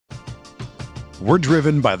We're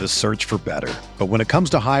driven by the search for better. But when it comes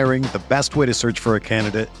to hiring, the best way to search for a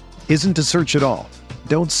candidate isn't to search at all.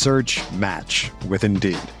 Don't search, match with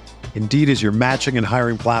Indeed. Indeed is your matching and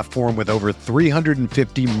hiring platform with over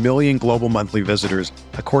 350 million global monthly visitors,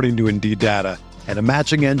 according to Indeed data, and a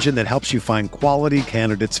matching engine that helps you find quality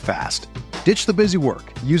candidates fast. Ditch the busy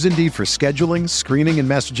work. Use Indeed for scheduling, screening, and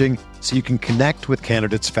messaging so you can connect with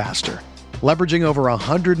candidates faster. Leveraging over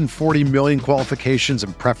 140 million qualifications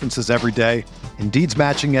and preferences every day, Indeed's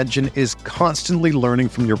matching engine is constantly learning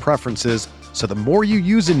from your preferences, so the more you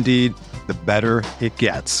use Indeed, the better it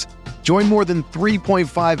gets. Join more than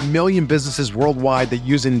 3.5 million businesses worldwide that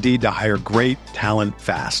use Indeed to hire great talent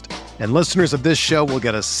fast. And listeners of this show will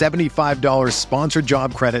get a $75 sponsored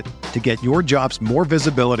job credit to get your jobs more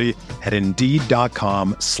visibility at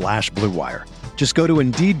Indeed.com/Blue Wire. Just go to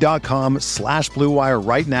Indeed.com/Blue Wire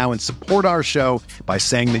right now and support our show by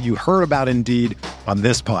saying that you heard about Indeed on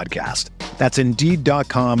this podcast. That's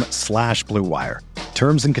Indeed.com/Blue Wire.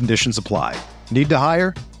 Terms and conditions apply. Need to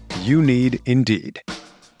hire? You need Indeed.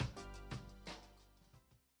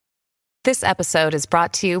 This episode is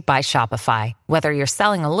brought to you by Shopify. Whether you're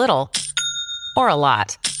selling a little or a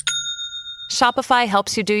lot, Shopify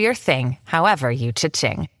helps you do your thing, however you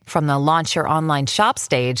cha-ching. From the launch your online shop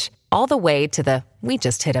stage, all the way to the we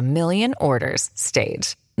just hit 1 million orders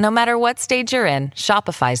stage. No matter what stage you're in,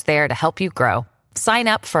 Shopify's there to help you grow. Sign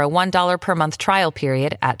up for a $1 per month trial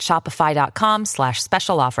period at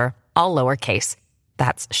shopify.com/special offer, all lowercase.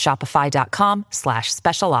 That's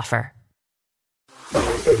shopify.com/special offer. Mayo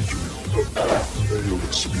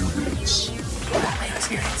Experience. Mayo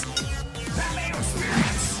Experience. Mayo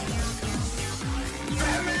Experience.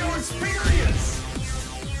 Mayo Experience.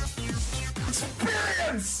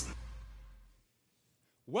 Experience.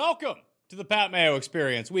 Welcome to the Pat Mayo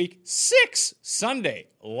Experience, Week 6, Sunday,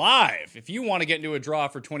 live. If you want to get into a draw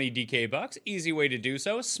for 20 DK bucks, easy way to do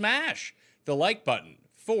so, smash the like button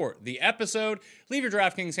for the episode. Leave your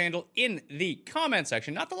DraftKings handle in the comment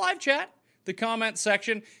section, not the live chat, the comment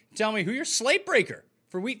section. Tell me who your slate breaker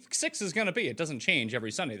for Week 6 is going to be. It doesn't change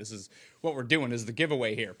every Sunday. This is what we're doing, is the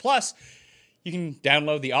giveaway here. Plus, you can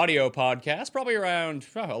download the audio podcast probably around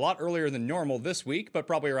a lot earlier than normal this week, but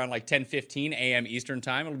probably around like 10:15 a.m. Eastern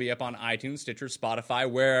time. It'll be up on iTunes, Stitcher, Spotify,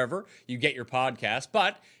 wherever you get your podcast.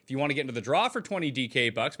 But if you want to get into the draw for 20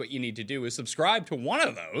 DK bucks, what you need to do is subscribe to one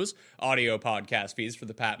of those audio podcast feeds for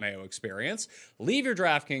the Pat Mayo Experience. Leave your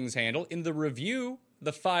DraftKings handle in the review,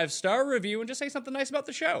 the 5-star review, and just say something nice about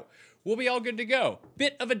the show. We'll be all good to go.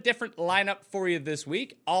 Bit of a different lineup for you this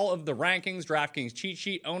week. All of the rankings, DraftKings cheat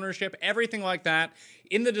sheet, ownership, everything like that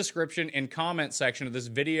in the description and comment section of this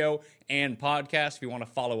video and podcast. If you want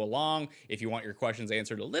to follow along, if you want your questions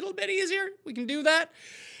answered a little bit easier, we can do that.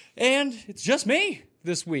 And it's just me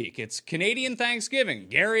this week. It's Canadian Thanksgiving.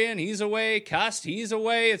 Garion, he's away. Cust, he's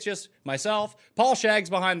away. It's just myself. Paul Shag's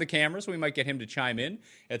behind the camera, so we might get him to chime in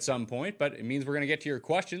at some point, but it means we're going to get to your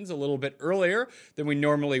questions a little bit earlier than we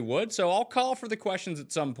normally would, so I'll call for the questions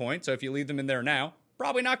at some point, so if you leave them in there now,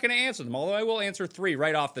 probably not going to answer them, although I will answer 3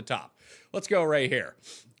 right off the top. Let's go right here.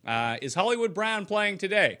 Is Hollywood Brown playing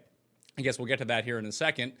today? I guess we'll get to that here in a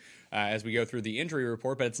second as we go through the injury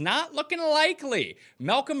report, but it's not looking likely.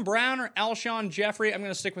 Malcolm Brown or Alshon Jeffrey? I'm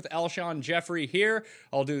going to stick with Alshon Jeffrey here.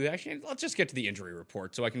 Actually, let's just get to the injury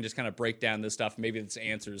report so I can just kind of break down this stuff. Maybe this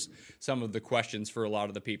answers some of the questions for a lot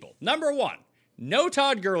of the people. Number 1. No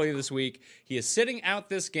Todd Gurley this week. He is sitting out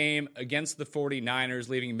this game against the 49ers,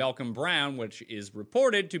 leaving Malcolm Brown, which is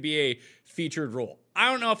reported to be a featured role. I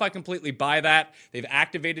don't know if I completely buy that. They've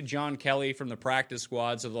activated John Kelly from the practice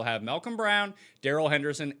squad, so they'll have Malcolm Brown, Darrell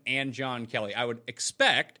Henderson, and John Kelly. I would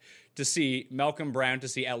expect to see Malcolm Brown to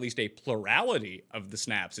see at least a plurality of the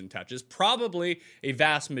snaps and touches, probably a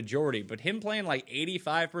vast majority, but him playing like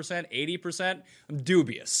 85%, 80%, I'm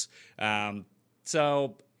dubious.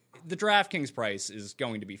 So the DraftKings price is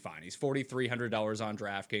going to be fine. He's $4,300 on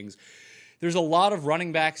DraftKings. There's a lot of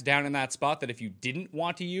running backs down in that spot that if you didn't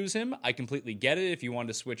want to use him, I completely get it. If you wanted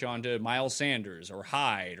to switch on to Miles Sanders or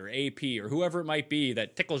Hyde or AP or whoever it might be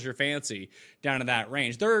that tickles your fancy down in that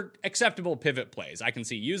range, they're acceptable pivot plays. I can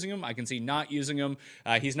see using him. I can see not using him.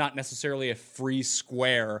 He's not necessarily a free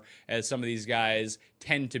square as some of these guys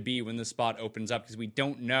tend to be when the spot opens up because we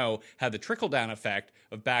don't know how the trickle-down effect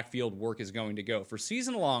of backfield work is going to go. For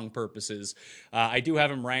season-long purposes, I do have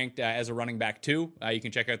him ranked as a running back 2. You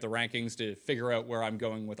can check out the rankings to figure out where I'm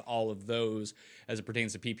going with all of those as it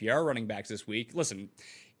pertains to PPR running backs this week. Listen,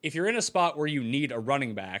 if you're in a spot where you need a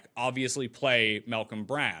running back, obviously play Malcolm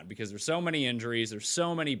Brown because there's so many injuries, there's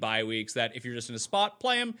so many bye weeks that if you're just in a spot,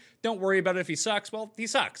 play him. Don't worry about it if he sucks. Well, he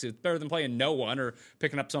sucks. It's better than playing no one or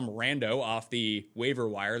picking up some rando off the waiver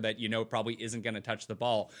wire that you know probably isn't going to touch the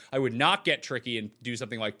ball. I would not get tricky and do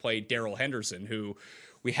something like play Darrell Henderson, who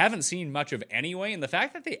we haven't seen much of anyway, and the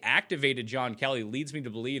fact that they activated John Kelly leads me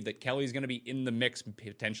to believe that Kelly's going to be in the mix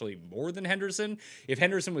potentially more than Henderson. If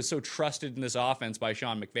Henderson was so trusted in this offense by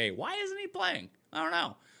Sean McVay, why isn't he playing? I don't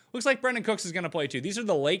know. Looks like Brendan Cooks is going to play too. These are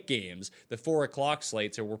the late games, the 4 o'clock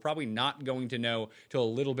slate, so we're probably not going to know till a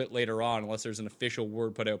little bit later on unless there's an official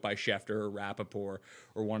word put out by Schefter or Rappaport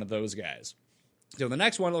or one of those guys. So the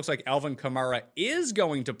next one looks like Alvin Kamara is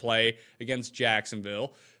going to play against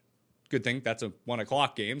Jacksonville. Good thing that's a 1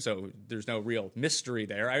 o'clock game, so there's no real mystery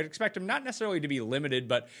there. I would expect him not necessarily to be limited,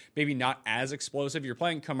 but maybe not as explosive. You're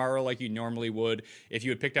playing Kamara like you normally would. If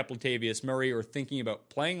you had picked up Latavius Murray or thinking about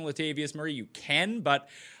playing Latavius Murray, you can, but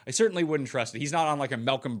I certainly wouldn't trust it. He's not on like a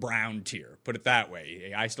Malcolm Brown tier, put it that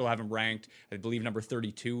way. I still have him ranked, I believe, number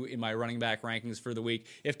 32 in my running back rankings for the week.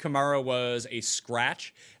 If Kamara was a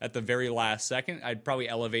scratch at the very last second, I'd probably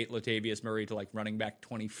elevate Latavius Murray to like running back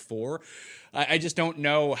 24. I just don't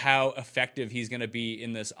know how effective he's going to be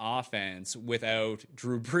in this offense without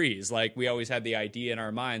Drew Brees. Like, we always had the idea in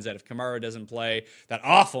our minds that if Kamara doesn't play, that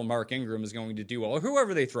awful Mark Ingram is going to do well, or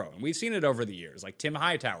whoever they throw in. We've seen it over the years. Like Tim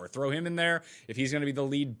Hightower, throw him in there. If he's going to be the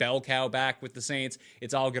lead bell cow back with the Saints,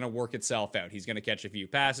 it's all going to work itself out. He's going to catch a few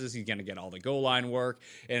passes. He's going to get all the goal line work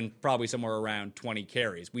and probably somewhere around 20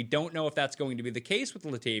 carries. We don't know if that's going to be the case with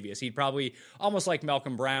Latavius. He'd probably, almost like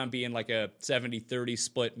Malcolm Brown, be in like a 70-30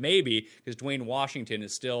 split maybe, because Dwayne Washington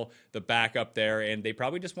is still the backup there, and they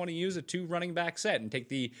probably just want to use a 2 running back set and take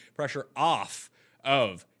the pressure off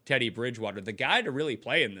of Teddy Bridgewater. The guy to really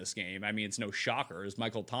play in this game, I mean, it's no shocker, is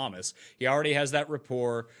Michael Thomas. He already has that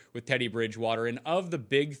rapport with Teddy Bridgewater, and of the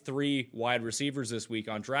big 3 wide receivers this week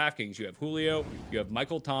on DraftKings, you have Julio, you have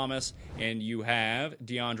Michael Thomas, and you have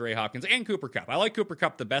DeAndre Hopkins and Cooper Kupp. I like Cooper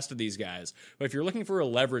Kupp the best of these guys, but if you're looking for a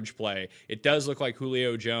leverage play, it does look like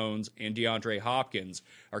Julio Jones and DeAndre Hopkins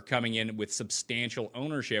are coming in with substantial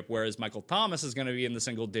ownership, whereas Michael Thomas is going to be in the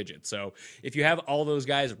single digits. So if you have all those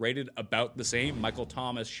guys rated about the same, Michael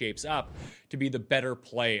Thomas shapes up to be the better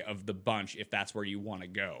play of the bunch if that's where you want to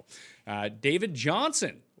go. David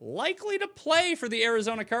Johnson, likely to play for the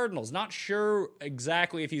Arizona Cardinals. Not sure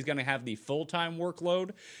exactly if he's going to have the full-time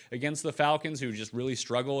workload against the Falcons, who just really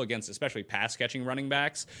struggle against especially pass-catching running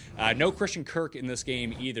backs. No Christian Kirk in this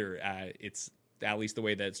game either. It's at least the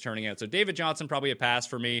way that it's turning out. So David Johnson, probably a pass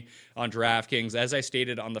for me on DraftKings. As I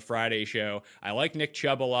stated on the Friday show, I like Nick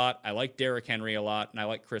Chubb a lot, I like Derrick Henry a lot, and I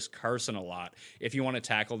like Chris Carson a lot if you want to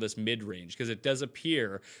tackle this mid-range, because it does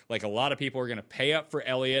appear like a lot of people are going to pay up for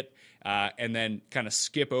Elliott and then kind of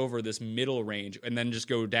skip over this middle range and then just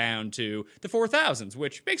go down to the 4,000s,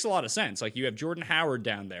 which makes a lot of sense. Like, you have Jordan Howard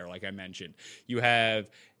down there, like I mentioned. You have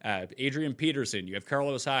Adrian Peterson, you have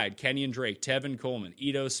Carlos Hyde, Kenyon Drake, Tevin Coleman,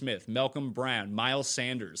 Ito Smith, Malcolm Brown, Miles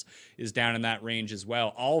Sanders is down in that range as well.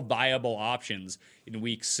 All viable options in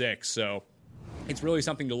week 6. So it's really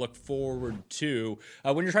something to look forward to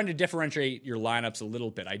when you're trying to differentiate your lineups a little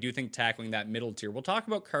bit. I do think tackling that middle tier. We'll talk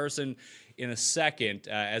about Carson in a second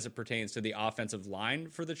as it pertains to the offensive line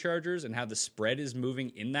for the Chargers and how the spread is moving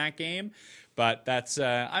in that game. But that's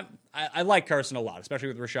I like Carson a lot, especially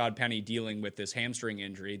with Rashad Penny dealing with this hamstring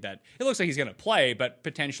injury that it looks like he's going to play, but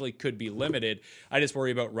potentially could be limited. I just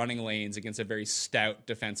worry about running lanes against a very stout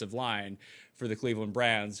defensive line for the Cleveland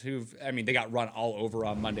Browns, they got run all over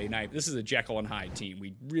on Monday night. This is a Jekyll and Hyde team.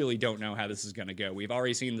 We really don't know how this is going to go. We've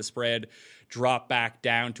already seen the spread drop back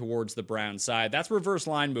down towards the Browns side. That's reverse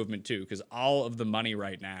line movement too, because all of the money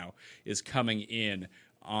right now is coming in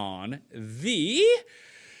on the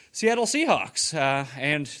Seattle Seahawks,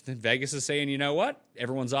 and Vegas is saying, you know what?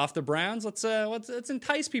 Everyone's off the Browns. Let's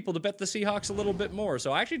entice people to bet the Seahawks a little bit more.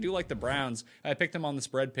 So I actually do like the Browns. I picked them on the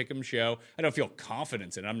spread pick'em show. I don't feel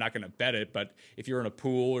confidence in it. I'm not going to bet it, but if you're in a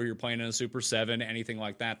pool or you're playing in a Super 7, anything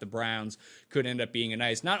like that, the Browns could end up being a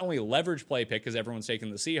nice, not only leverage play pick because everyone's taking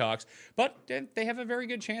the Seahawks, but they have a very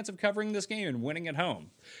good chance of covering this game and winning at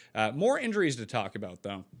home. More injuries to talk about,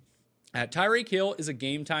 though. Tyreek Hill is a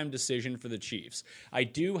game-time decision for the Chiefs. I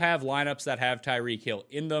do have lineups that have Tyreek Hill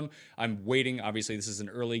in them. I'm waiting. Obviously, this is an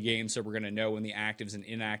early game, so we're going to know when the actives and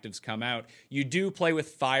inactives come out. You do play with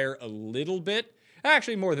fire a little bit.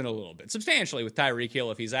 Actually, more than a little bit. Substantially with Tyreek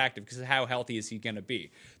Hill if he's active, because how healthy is he going to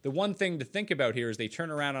be? The one thing to think about here is they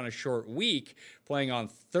turn around on a short week playing on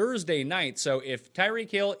Thursday night. So if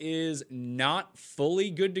Tyreek Hill is not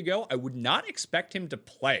fully good to go, I would not expect him to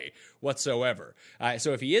play whatsoever.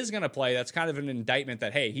 So if he is going to play, that's kind of an indictment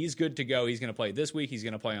that, hey, he's good to go. He's going to play this week. He's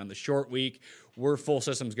going to play on the short week. We're full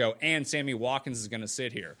systems go. And Sammy Watkins is going to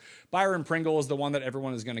sit here. Byron Pringle is the one that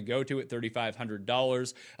everyone is going to go to at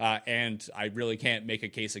 $3,500. And I really can't make a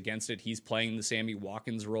case against it. He's playing the Sammy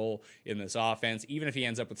Watkins role in this offense. Even if he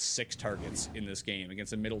ends up with 6 targets in this game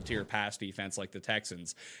against a middle tier pass defense like the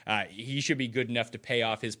Texans, he should be good enough to pay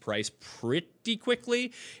off his price pretty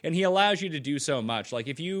quickly. And he allows you to do so much. Like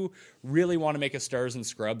if you really want to make a stars and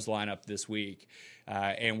scrubs lineup this week,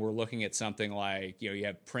 and we're looking at something like, you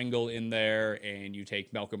have Pringle in there and you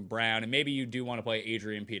take Malcolm Brown, and maybe you do want to play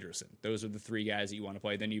Adrian Peterson. Those are the 3 guys that you want to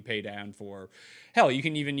play. Then you pay down for, hell, you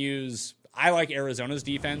can even use, I like Arizona's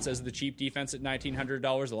defense as the cheap defense at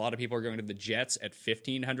 $1,900. A lot of people are going to the Jets at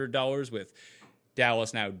 $1,500 with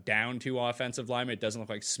Dallas now down 2 offensive linemen. It doesn't look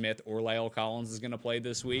like Smith or La'el Collins is going to play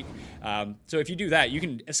this week. So if you do that, you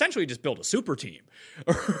can essentially just build a super team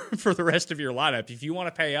for the rest of your lineup. If you want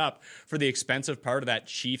to pay up for the expensive part of that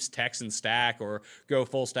Chiefs-Texans stack or go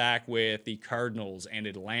full stack with the Cardinals and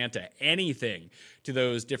Atlanta, anything to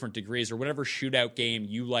those different degrees or whatever shootout game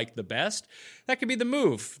you like the best, that could be the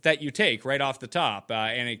move that you take right off the top.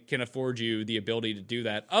 And it can afford you the ability to do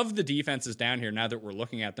that. Of the defenses down here, now that we're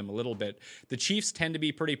looking at them a little bit, the Chiefs tend to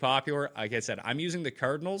be pretty popular. Like I said, I'm using the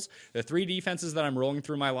Cardinals. The 3 defenses that I'm rolling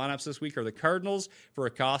through my lineups this week are the Cardinals for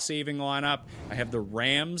a cost-saving lineup. I have the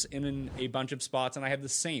Rams in a bunch of spots, and I have the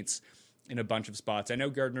Saints in a bunch of spots. I know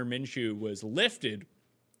Gardner Minshew was lifted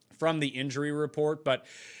from the injury report, but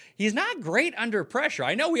he's not great under pressure.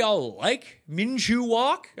 I know we all like Minshew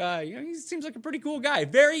Walk. He seems like a pretty cool guy.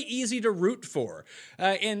 Very easy to root for.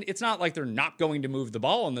 And it's not like they're not going to move the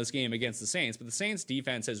ball in this game against the Saints, but the Saints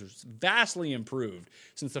defense has vastly improved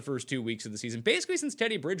since the first 2 weeks of the season. Basically, since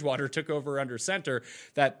Teddy Bridgewater took over under center,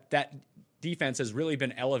 that defense has really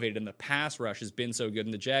been elevated, and the pass rush has been so good,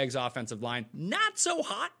 and the Jags offensive line not so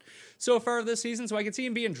hot so far this season, so I can see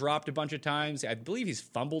him being dropped a bunch of times. I believe he's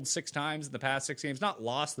fumbled 6 times in the past 6 games, not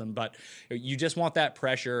lost them, but you just want that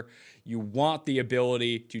pressure. You want the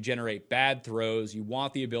ability to generate bad throws. You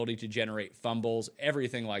want the ability to generate fumbles,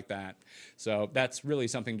 everything like that. So that's really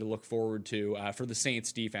something to look forward to for the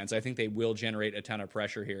Saints defense. I think they will generate a ton of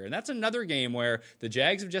pressure here. And that's another game where the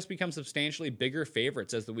Jags have just become substantially bigger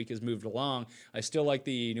favorites as the week has moved along. I still like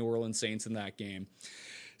the New Orleans Saints in that game.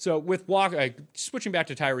 So with Walker, switching back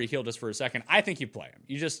to Tyreek Hill just for a second, I think you play him.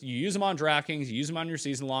 You use him on DraftKings, you use him on your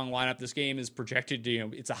season-long lineup. This game is projected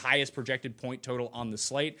to, it's the highest projected point total on the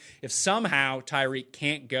slate. If somehow Tyreek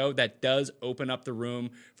can't go, that does open up the room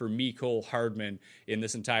for Mecole Hardman in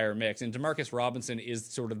this entire mix. And Demarcus Robinson is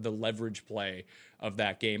sort of the leverage play of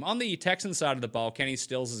that game. On the Texans side of the ball, Kenny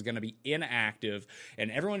Stills is going to be inactive,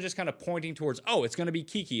 and everyone's just kind of pointing towards, it's going to be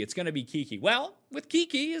Keke. It's going to be Keke. Well, with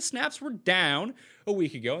Keke, his snaps were down a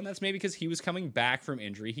week ago, and that's maybe because he was coming back from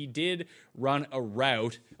injury. He did run a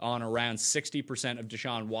route on around 60% of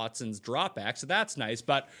Deshaun Watson's dropbacks, so that's nice.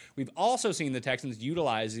 But we've also seen the Texans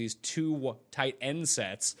utilize these 2 tight end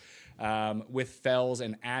sets with Fells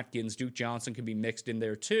and Atkins. Duke Johnson can be mixed in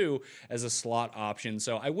there too as a slot option.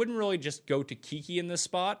 So I wouldn't really just go to Keke in this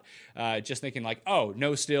spot, just thinking like,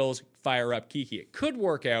 no Stills, fire up Keke. It could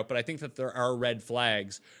work out, but I think that there are red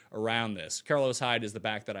flags around this. Carlos Hyde is the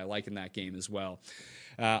back that I like in that game as well.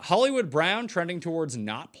 Hollywood Brown trending towards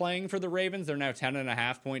not playing for the Ravens. They're now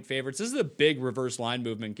 10.5-point favorites. This is a big reverse line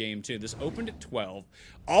movement game, too. This opened at 12.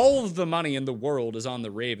 All of the money in the world is on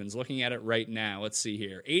the Ravens. Looking at it right now, let's see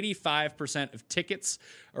here. 85% of tickets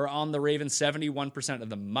are on the Ravens. 71% of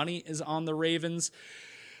the money is on the Ravens.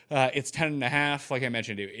 It's 10.5. Like I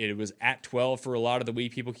mentioned, it was at 12 for a lot of the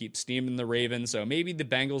week. People keep steaming the Ravens, so maybe the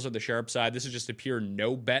Bengals are the sharp side. This is just a pure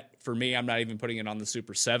no bet for me. I'm not even putting it on the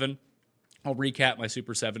Super 7. I'll recap my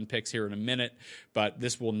Super 7 picks here in a minute, but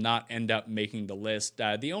this will not end up making the list.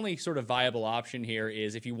 The only sort of viable option here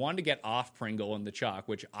is if you want to get off Pringle in the chalk,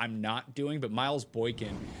 which I'm not doing, but Miles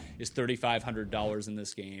Boykin is $3,500 in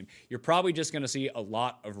this game. You're probably just going to see a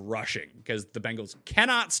lot of rushing because the Bengals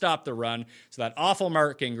cannot stop the run. So that awful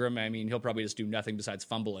Mark Ingram, he'll probably just do nothing besides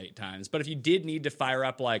fumble 8 times. But if you did need to fire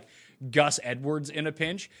up like Gus Edwards in a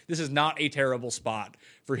pinch, this is not a terrible spot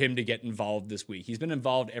for him to get involved this week. He's been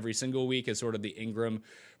involved every single week as sort of the Ingram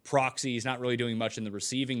proxy. He's not really doing much in the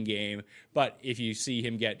receiving game, but if you see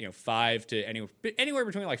him get 5 to anywhere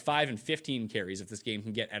between like 5 and 15 carries, if this game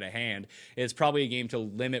can get out of hand, it's probably a game to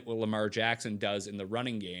limit what Lamar Jackson does in the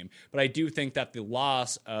running game. But I do think that the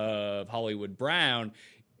loss of Hollywood Brown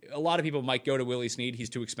A lot of people might go to Willie Snead. He's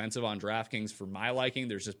too expensive on DraftKings for my liking.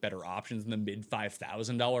 There's just better options in the mid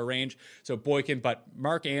 $5,000 range. So Boykin, but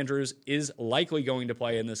Mark Andrews is likely going to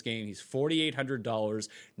play in this game. He's $4,800.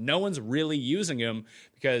 No one's really using him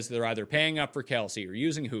because they're either paying up for Kelsey or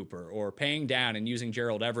using Hooper or paying down and using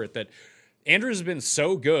Gerald Everett. That Andrews has been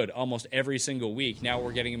so good almost every single week. Now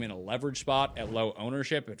we're getting him in a leverage spot at low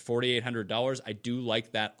ownership at $4,800. I do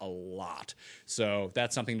like that a lot. So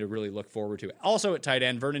that's something to really look forward to. Also at tight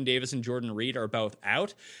end, Vernon Davis and Jordan Reed are both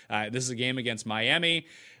out. This is a game against Miami.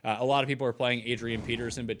 A lot of people are playing Adrian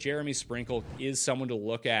Peterson, but Jeremy Sprinkle is someone to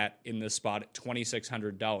look at in this spot at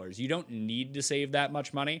 $2,600. You don't need to save that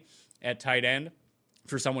much money at tight end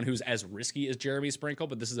for someone who's as risky as Jeremy Sprinkle,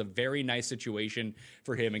 but this is a very nice situation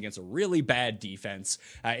for him against a really bad defense.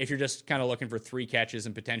 If you're just kind of looking for 3 catches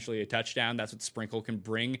and potentially a touchdown, that's what Sprinkle can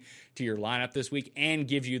bring to your lineup this week and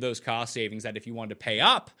give you those cost savings that if you wanted to pay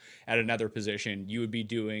up at another position, you would be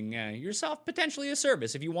doing yourself potentially a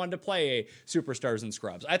service if you wanted to play a super stars and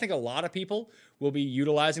scrubs. I think a lot of people will be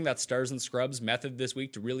utilizing that stars and scrubs method this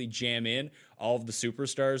week to really jam in all of the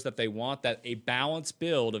superstars that they want, that a balanced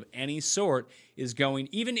build of any sort is going,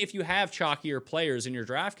 even if you have chalkier players in your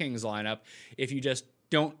DraftKings lineup, if you just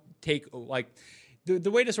don't take, like,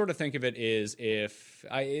 the way to sort of think of it is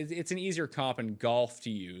it's an easier comp in golf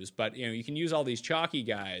to use, but you can use all these chalky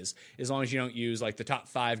guys as long as you don't use like the top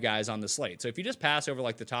 5 guys on the slate. So if you just pass over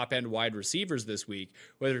like the top end wide receivers this week,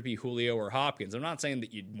 whether it be Julio or Hopkins, I'm not saying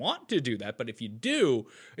that you'd want to do that, but if you do,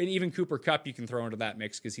 and even Cooper Kupp you can throw into that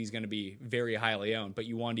mix because he's going to be very highly owned, but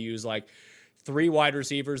you want to use like 3 wide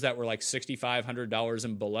receivers that were like $6,500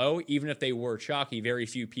 and below, even if they were chalky, very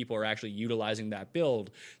few people are actually utilizing that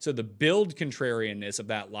build. So the build contrarianness of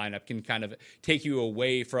that lineup can kind of take you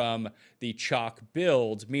away from the chalk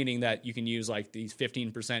build, meaning that you can use like these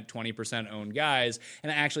 15%, 20% owned guys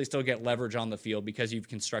and actually still get leverage on the field because you've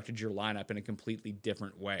constructed your lineup in a completely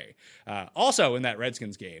different way. Also in that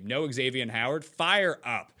Redskins game, no Xavier Howard, fire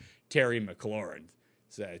up Terry McLaurin.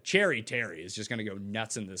 Cherry Terry is just going to go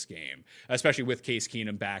nuts in this game, especially with Case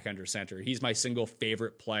Keenum back under center. He's my single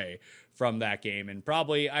favorite play from that game. And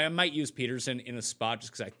probably I might use Peterson in a spot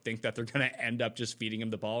just because I think that they're going to end up just feeding him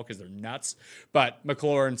the ball because they're nuts. But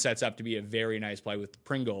McLaurin sets up to be a very nice play with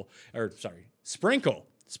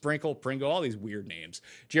Sprinkle, Pringle, all these weird names.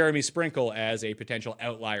 Jeremy Sprinkle as a potential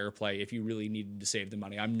outlier play if you really needed to save the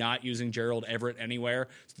money. I'm not using Gerald Everett anywhere.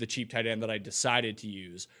 So the cheap tight end that I decided to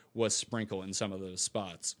use was Sprinkle in some of those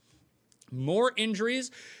spots. More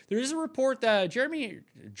injuries. There is a report that Jeremy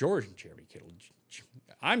Kittle.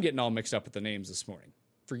 I'm getting all mixed up with the names this morning.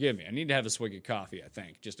 Forgive me. I need to have a swig of coffee, I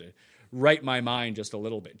think, just to right my mind just a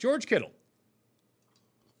little bit. George Kittle.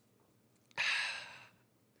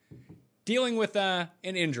 Dealing with an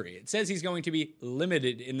injury. It says he's going to be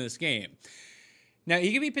limited in this game. Now,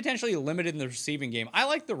 he could be potentially limited in the receiving game. I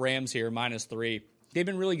like the Rams here, -3. They've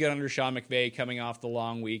been really good under Sean McVay coming off the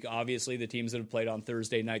long week. Obviously, the teams that have played on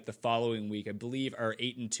Thursday night the following week, I believe, are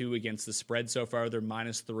 8-2 against the spread so far. They're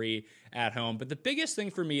 -3 at home. But the biggest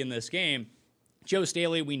thing for me in this game, Joe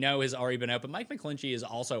Staley, we know, has already been out, but Mike McGlinchey is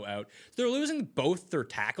also out. So they're losing both their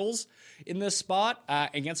tackles in this spot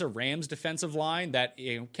against a Rams defensive line that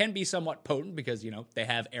can be somewhat potent because, they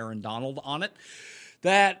have Aaron Donald on it.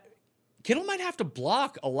 That Kittle might have to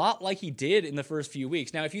block a lot like he did in the first few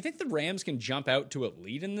weeks. Now, if you think the Rams can jump out to a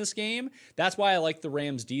lead in this game, that's why I like the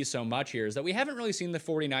Rams D so much here, is that we haven't really seen the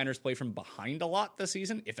 49ers play from behind a lot this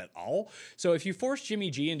season, if at all. So if you force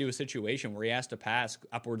Jimmy G into a situation where he has to pass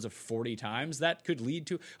upwards of 40 times, that could lead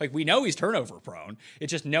to, we know he's turnover prone.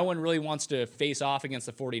 It's just no one really wants to face off against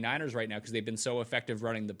the 49ers right now because they've been so effective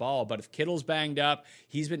running the ball. But if Kittle's banged up,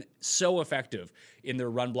 he's been so effective in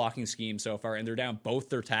their run blocking scheme so far, and they're down both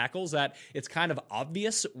their tackles that it's kind of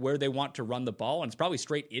obvious where they want to run the ball, and it's probably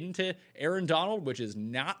straight into Aaron Donald, which is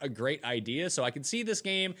not a great idea. So I can see this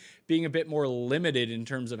game being a bit more limited in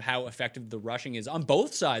terms of how effective the rushing is on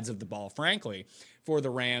both sides of the ball, frankly, for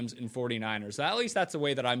the Rams and 49ers. So at least that's the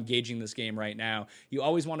way that I'm gauging this game right now. You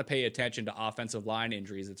always want to pay attention to offensive line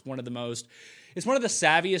injuries. It's one of the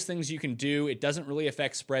savviest things you can do. It doesn't really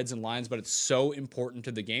affect spreads and lines, but it's so important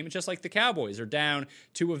to the game. It's just like the Cowboys are down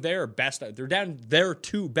they're down their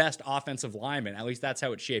 2 best offensive linemen. At least that's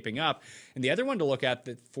how it's shaping up. And the other one to look at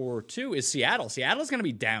for 2 is Seattle. Seattle's going to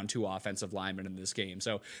be down 2 offensive linemen in this game.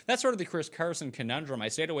 So that's sort of the Chris Carson conundrum. I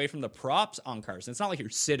stayed away from the props on Carson. It's not like you're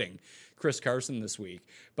sitting Chris Carson this week.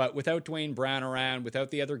 But without Dwayne Brown around,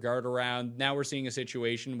 without the other guard around, now we're seeing a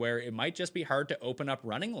situation where it might just be hard to open up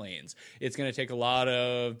running lanes. It's going to take a lot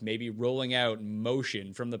of maybe rolling out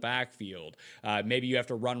motion from the backfield. Maybe you have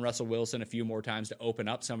to run Russell Wilson a few more times to open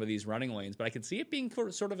up some of these running lanes. But I could see it being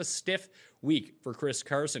sort of a stiff week for Chris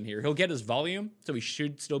Carson here. He'll get his volume, so he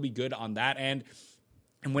should still be good on that end.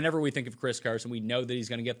 And whenever we think of Chris Carson, we know that he's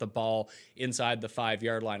going to get the ball inside the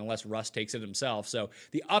 5-yard line unless Russ takes it himself. So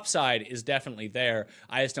the upside is definitely there.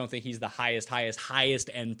 I just don't think he's the highest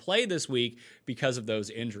end play this week because of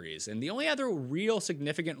those injuries. And the only other real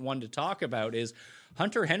significant one to talk about is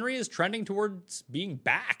Hunter Henry is trending towards being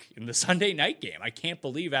back in the Sunday night game. I can't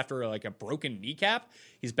believe after like a broken kneecap,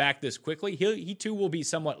 he's back this quickly. He too will be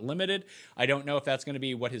somewhat limited. I don't know if that's going to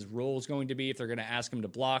be what his role is going to be, if they're going to ask him to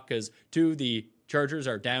block, because the Chargers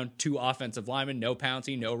are down 2 offensive linemen, no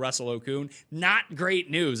Pouncey, no Russell Okung. Not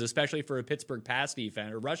great news, especially for a Pittsburgh pass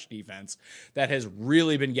defense or rush defense that has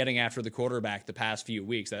really been getting after the quarterback the past few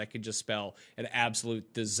weeks. That could just spell an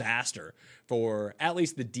absolute disaster for at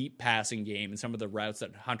least the deep passing game and some of the routes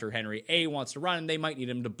that Hunter Henry wants to run, and they might need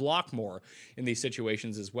him to block more in these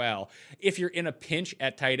situations as well. If you're in a pinch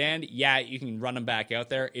at tight end, yeah, you can run him back out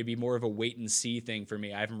there. It'd be more of a wait and see thing for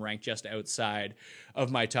me. I have him ranked just outside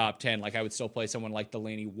of my top 10. Like I would still play someone like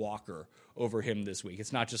Delaney Walker over him this week.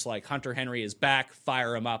 It's not just like Hunter Henry is back,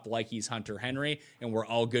 fire him up like he's Hunter Henry, and we're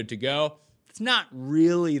all good to go. It's not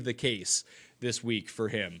really the case this week for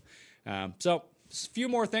him. So a few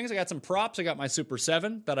more things. I got some props. I got my Super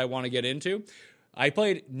 7 that I want to get into. I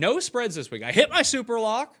played no spreads this week. I hit my super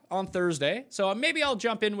lock on Thursday, so maybe I'll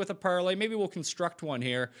jump in with a parlay. Maybe we'll construct one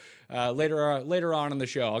here later on in the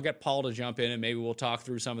show. I'll get Paul to jump in, and maybe we'll talk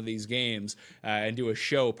through some of these games and do a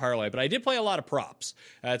show parlay. But I did play a lot of props.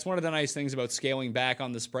 It's one of the nice things about scaling back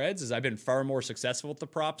on the spreads is I've been far more successful with the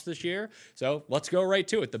props this year. So let's go right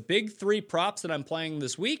to it. The big 3 props that I'm playing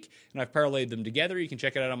this week, and I've parlayed them together. You can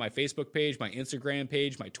check it out on my Facebook page, my Instagram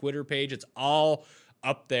page, my Twitter page. It's all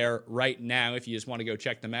up there right now if you just want to go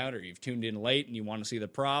check them out, or you've tuned in late and you want to see the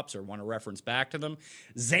props or want to reference back to them.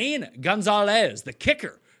 Zane Gonzalez, the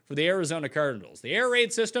kicker for the Arizona Cardinals. The air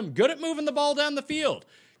raid system, good at moving the ball down the field.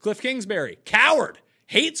 Cliff Kingsbury, coward,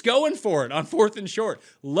 hates going for it on 4th and short,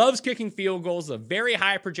 loves kicking field goals, a very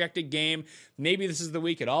high projected game. Maybe this is the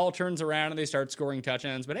week it all turns around and they start scoring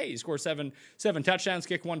touchdowns, but hey, you score seven touchdowns,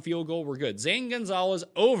 kick 1 field goal, we're good. Zane Gonzalez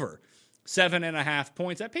over 7.5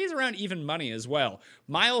 points. That pays around even money as well.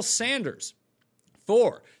 Miles Sanders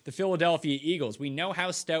for the Philadelphia Eagles. We know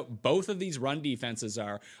how stout both of these run defenses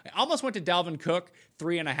are. I almost went to Dalvin Cook,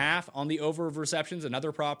 3.5 on the over of receptions,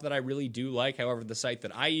 another prop that I really do like. However, the site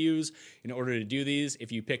that I use in order to do these,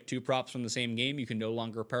 if you pick 2 props from the same game, you can no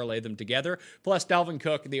longer parlay them together. Plus, Dalvin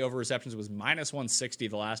Cook, the over receptions was minus 160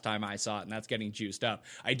 the last time I saw it, and that's getting juiced up.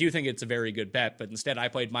 I do think it's a very good bet, but instead I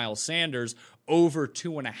played Miles Sanders over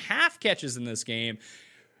 2.5 catches in this game.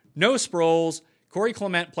 No Sproles. Corey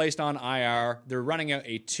Clement placed on IR. They're running out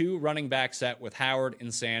a 2 running back set with Howard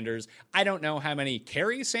and Sanders. I don't know how many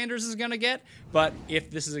carries Sanders is going to get, but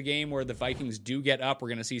if this is a game where the Vikings do get up, we're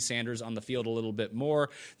going to see Sanders on the field a little bit more.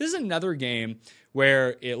 This is another game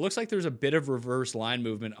where it looks like there's a bit of reverse line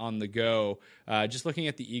movement on the go. Just looking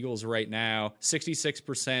at the Eagles right now,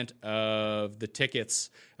 66% of the tickets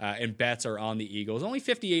and bets are on the Eagles, only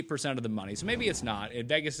 58% of the money. So maybe it's not. And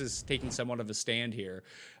Vegas is taking somewhat of a stand here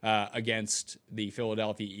against the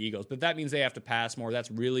Philadelphia Eagles. But that means they have to pass more.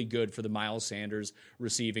 That's really good for the Miles Sanders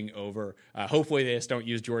receiving over. Hopefully they just don't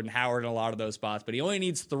use Jordan Howard in a lot of those spots, but he only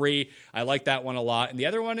needs 3. I like that one a lot. And the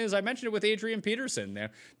other one is, I mentioned it with Adrian Peterson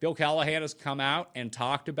there. Bill Callahan has come out and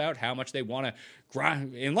talked about how much they want to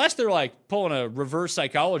grind, unless they're like pulling a reverse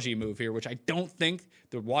psychology move here, which I don't think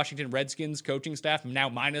the Washington Redskins coaching staff, now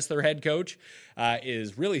minus their head coach,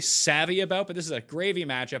 is really savvy about. But this is a gravy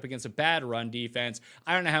matchup against a bad run defense.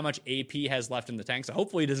 I don't know how much AP has left in the tank, so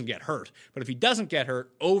hopefully he doesn't get hurt. But if he doesn't get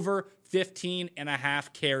hurt, over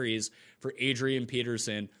 15.5 carries for Adrian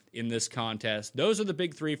Peterson in this contest. Those are the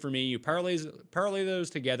big 3 for me. You parlay those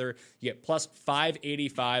together, you get plus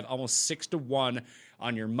 585, almost 6-1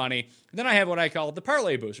 on your money. And then I have what I call the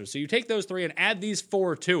parlay booster. So you take those 3 and add these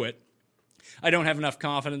 4 to it. I don't have enough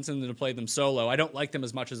confidence in them to play them solo. I don't like them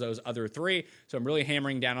as much as those other 3, so I'm really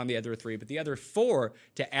hammering down on the other 3. But the other 4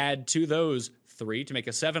 to add to those 3 to make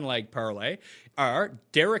a 7-leg parlay are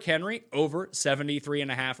Derrick Henry over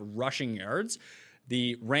 73.5 rushing yards,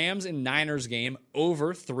 the Rams and Niners game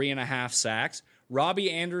over 3.5 sacks,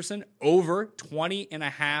 Robbie Anderson over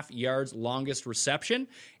 20.5 yards longest reception,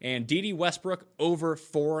 and Dede Westbrook over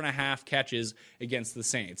 4.5 catches against the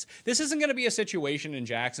Saints. This isn't going to be a situation in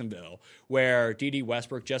Jacksonville where Dede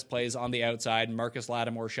Westbrook just plays on the outside and Marcus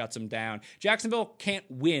Lattimore shuts him down. Jacksonville can't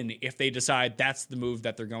win if they decide that's the move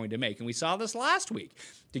that they're going to make. And we saw this last week.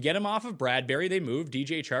 To get him off of Bradbury, they moved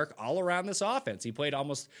DJ Chark all around this offense. He played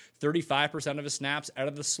almost 35% of his snaps out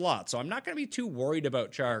of the slot. So I'm not going to be too worried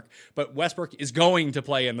about Chark, but Westbrook is going to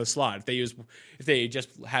play in the slot. If they just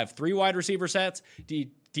have 3 wide receiver sets,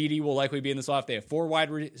 Dede will likely be in the slot. If they have 4 wide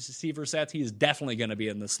receiver sets, he is definitely going to be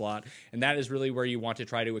in the slot. And that is really where you want to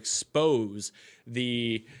try to expose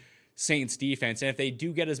the Saints defense. And if they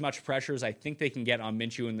do get as much pressure as I think they can get on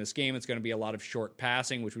Minshew in this game, it's going to be a lot of short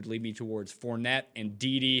passing, which would lead me towards Fournette and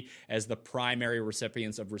Dede as the primary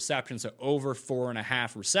recipients of receptions. So over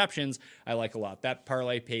 4.5 receptions, I like a lot. That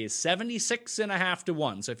parlay pays 76.5 to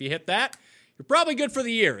 1. So if you hit that, you're probably good for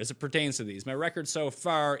the year as it pertains to these. My record so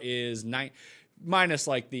far is 9, minus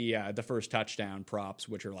like the first touchdown props,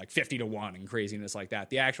 which are like 50 to 1 and craziness like that.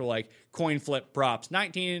 The actual like coin flip props,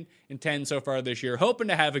 19-10 so far this year. Hoping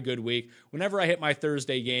to have a good week. Whenever I hit my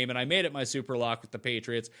Thursday game, and I made it my super lock with the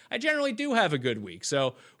Patriots, I generally do have a good week.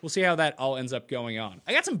 So we'll see how that all ends up going on.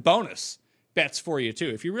 I got some bonus bets for you too.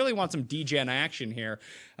 If you really want some DGen action here,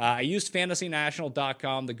 I used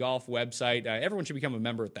fantasynational.com, the golf website. Everyone should become a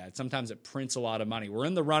member of that. Sometimes it prints a lot of money. We're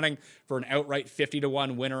in the running for an outright 50 to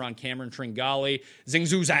 1 winner on Cameron Tringali.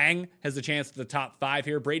 Zhou Zhang has the chance at the top 5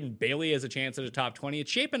 here. Braden Bailey has a chance at the top 20.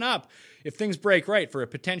 It's shaping up, if things break right, for a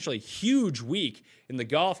potentially huge week in the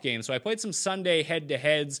golf game. So I played some Sunday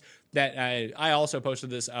head-to-heads that I also posted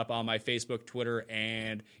this up on my Facebook, Twitter,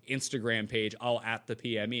 and Instagram page, all at the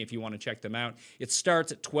PME if you want to check them out. It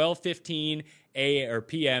starts at 12:15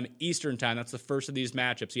 p.m. Eastern time. That's the first of these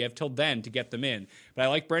matchups. You have till then to get them in. But I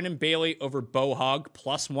like Brendan Bailey over Bo Hogg,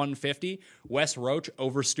 plus 150. Wes Roach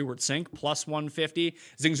over Stuart Sink, plus 150.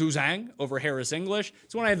 Zhou Zhang over Harris English.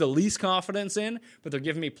 It's one I have the least confidence in, but they're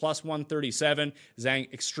giving me plus 137.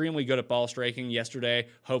 Zhang, extremely good at ball striking yesterday.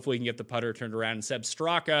 Hopefully he can get the putter turned around. And Seb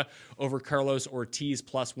Straka over Carlos Ortiz,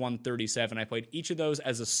 plus 137. I played each of those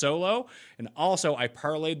as a solo, and also I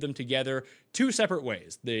parlayed them together 2 separate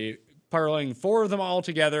ways. The parlaying 4 of them all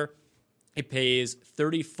together, it pays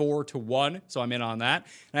 34 to 1, so I'm in on that.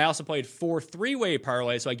 And I also played 4 3-way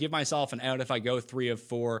parlays, so I give myself an out if I go 3 of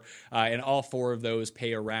 4, and all 4 of those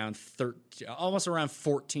pay around almost around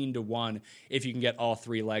 14 to 1 if you can get all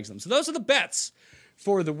 3 legs of them. So those are the bets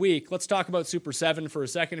for the week. Let's talk about Super 7 for a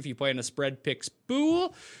second. If you play in a spread pick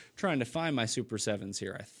spool, trying to find my Super 7s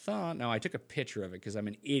here. I took a picture of it because I'm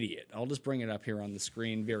an idiot. I'll just bring it up here on the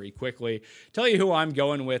screen very quickly. Tell you who I'm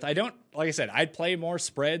going with. Like I said, I'd play more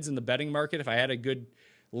spreads in the betting market if I had a good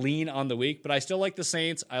lean on the week, but I still like the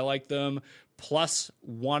Saints. I like them plus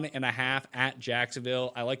 1.5 at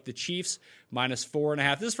Jacksonville. I like the Chiefs minus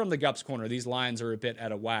 4.5. This is from the Gups corner. These lines are a bit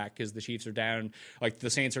out of whack because the Chiefs are down. Like the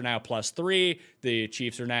Saints are now plus 3. The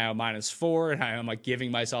Chiefs are now minus 4. And I'm like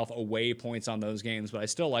giving myself away points on those games, but I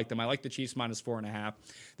still like them. I like the Chiefs minus 4.5.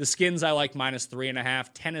 The Skins I like minus 3.5.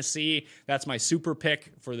 Tennessee, that's my super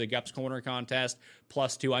pick for the Gups corner contest,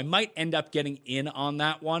 plus 2. I might end up getting in on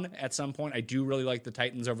that one at some point. I do really like the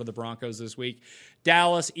Titans over the Broncos this week.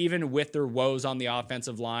 Dallas, even with their woes on the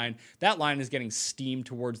offensive line, that line is getting steamed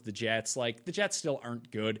towards the Jets. Like, the Jets still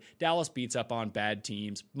aren't good. Dallas beats up on bad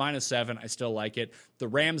teams. Minus 7, I still like it. The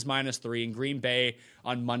Rams minus 3, and Green Bay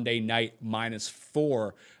on Monday night minus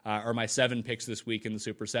 4 are my 7 picks this week in the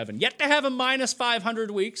Super 7. Yet to have a minus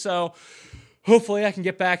 500 week, so hopefully I can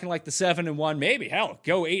get back in like the 7-1, maybe, hell,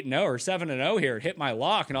 go 8-0 or 7-0 here, hit my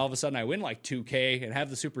lock, and all of a sudden I win like 2K and have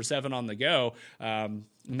the Super 7 on the go.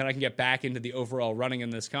 And then I can get back into the overall running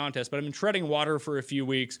in this contest. But I've been treading water for a few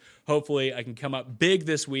weeks. Hopefully I can come up big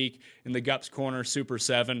this week in the Gups Corner Super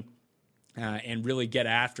 7. And really get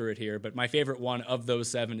after it here. But my favorite one of those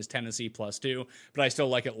 7 is Tennessee plus 2. But I still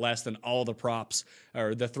like it less than all the props,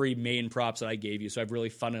 or the 3 main props that I gave you. So I've really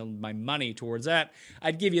funneled my money towards that.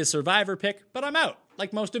 I'd give you a Survivor pick, but I'm out.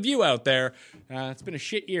 Like most of you out there. It's been a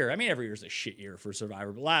shit year. I mean, every year's a shit year for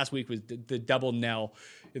Survivor. But last week was the double knell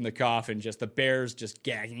in the coffin. Just the Bears just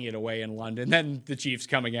gagging it away in London. Then the Chiefs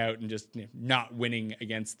coming out and just not winning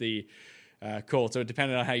against the Colts. So it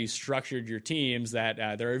depended on how you structured your teams that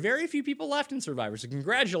there are very few people left in Survivor. So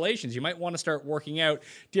congratulations. You might want to start working out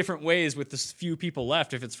different ways with the few people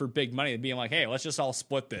left if it's for big money, and being like, hey, let's just all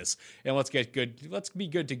split this and let's be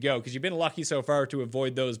good to go, because you've been lucky so far to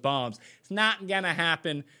avoid those bombs. It's not going to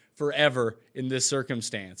happen forever in this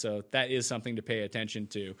circumstance. So that is something to pay attention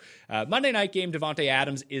to. Monday night game, Devontae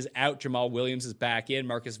Adams is out. Jamal Williams is back in.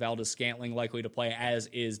 Marcus Valdes-Scantling likely to play, as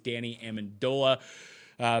is Danny Amendola.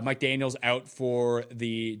 Mike Daniels out for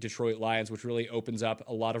the Detroit Lions, which really opens up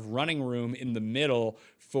a lot of running room in the middle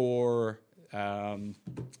for Aaron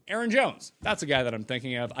Jones. That's a guy that I'm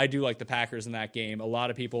thinking of. I do like the Packers in that game. A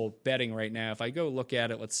lot of people betting right now. If I go look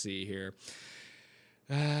at it, let's see here.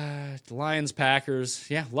 The Lions, Packers.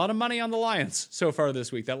 Yeah, a lot of money on the Lions so far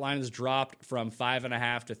this week. That line has dropped from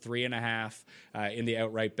 5.5 to 3.5 in the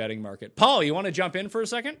outright betting market. Paul, you want to jump in for a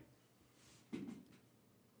second?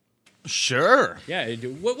 Sure. Yeah.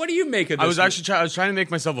 What do you make of this? I was trying to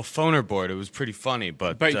make myself a phoner board. It was pretty funny,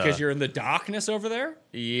 but because you're in the darkness over there.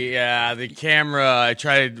 Yeah, the camera.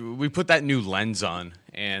 We put that new lens on,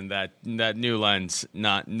 and that new lens,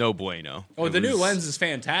 no bueno. Oh, the new lens is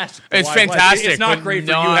fantastic. It's fantastic. It's not great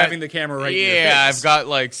for you having the camera right in your face. Yeah, I've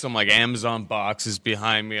got some Amazon boxes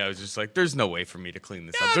behind me. I was just like, there's no way for me to clean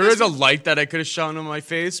this up. There is a light that I could have shone on my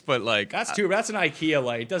face, but that's an IKEA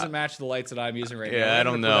light. It doesn't match the lights that I'm using right now. Yeah, I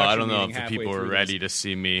don't know if the people are ready to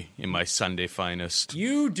see me in my Sunday finest.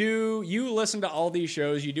 You listen to all these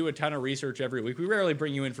shows. You do a ton of research every week. We rarely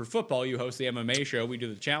bring you in for football. You host the MMA show. We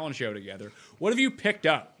do the challenge show together. What have you picked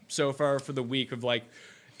up so far for the week of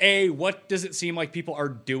what does it seem like people are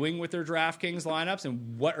doing with their DraftKings lineups,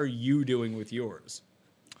 and what are you doing with yours?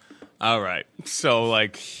 All right. So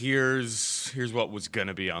here's what was going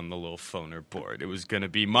to be on the little phoner board. It was going to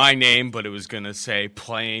be my name, but it was going to say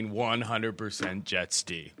plain 100% Jets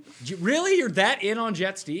D. Really? You're that in on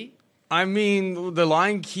Jets D? I mean, the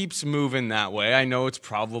line keeps moving that way. I know it's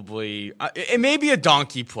probably it may be a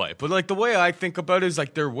donkey play, but the way I think about it is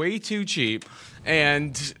they're way too cheap,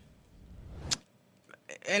 and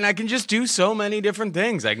I can just do so many different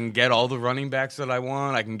things. I can get all the running backs that I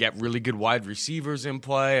want. I can get really good wide receivers in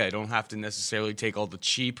play. I don't have to necessarily take all the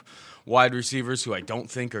cheap wide receivers who I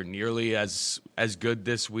don't think are nearly as good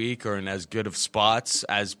this week or in as good of spots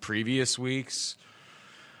as previous weeks.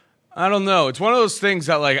 I don't know. It's one of those things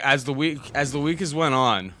that as the week has went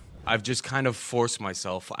on, I've just kind of forced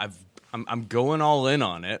myself. I'm going all in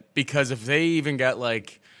on it, because if they even get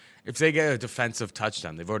if they get a defensive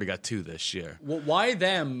touchdown, they've already got 2 this year. Well, why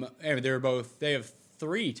them? I mean, they have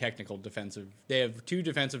 3 technical defensive. They have 2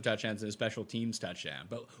 defensive touchdowns and a special teams touchdown.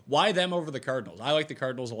 But why them over the Cardinals? I like the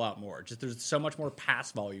Cardinals a lot more. Just there's so much more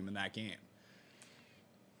pass volume in that game.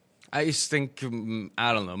 I just think,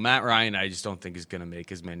 I don't know, Matt Ryan, I just don't think is going to make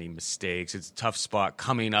as many mistakes. It's a tough spot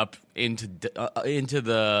coming up into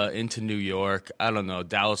New York. I don't know.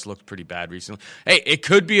 Dallas looked pretty bad recently. Hey, it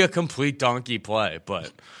could be a complete donkey play,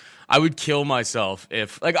 but I would kill myself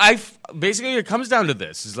if basically it comes down to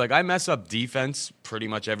this. Is I mess up defense pretty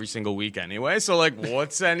much every single week anyway. So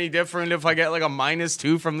what's any different if I get a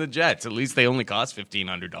 -2 from the Jets? At least they only cost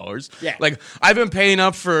 $1,500. Yeah. I've been paying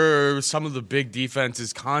up for some of the big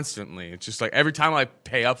defenses constantly. It's just every time I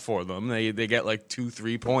pay up for them, they get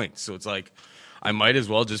 2-3 points. So it's I might as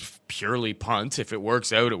well just purely punt. If it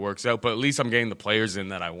works out, it works out. But at least I'm getting the players in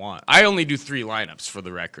that I want. I only do 3 lineups for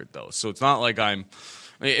the record, though. So it's not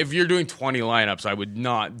if you're doing 20 lineups, I would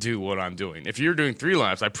not do what I'm doing. If you're doing 3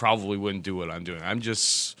 lineups, I probably wouldn't do what I'm doing.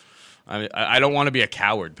 I don't want to be a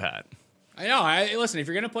coward, Pat. I know. Listen, if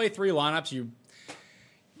you're going to play 3 lineups, you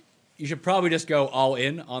should probably just go all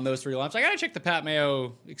in on those 3 lineups. I got to check the Pat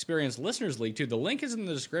Mayo Experience Listeners League, too. The link is in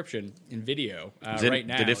the description in video right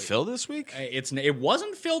now. Did it fill this week? It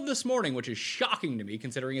wasn't filled this morning, which is shocking to me,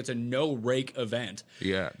 considering it's a no-rake event.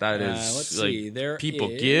 Yeah, that is. Let's see.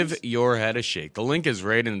 Give your head a shake. The link is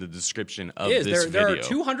right in the description of this video. There are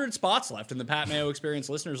 200 spots left in the Pat Mayo Experience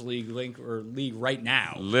Listeners League league right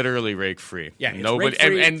now. Literally rake-free. Yeah,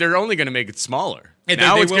 rake-free. And they're only going to make it smaller.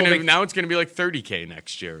 Now it's going to be $30K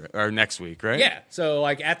next year or next week, right? Yeah. So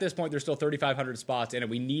at this point, there's still 3,500 spots in it.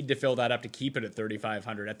 We need to fill that up to keep it at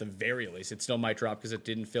 3,500 at the very least. It still might drop because it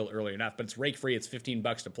didn't fill early enough, but it's rake free. It's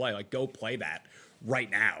 $15 to play. Go play that right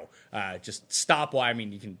now. Just stop. Well, I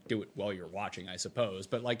mean, you can do it while you're watching, I suppose,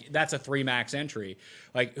 but that's a 3 max entry.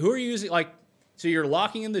 Who are you using? So you're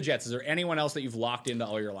locking in the Jets. Is there anyone else that you've locked into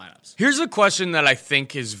all your lineups? Here's a question that I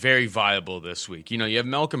think is very viable this week. You have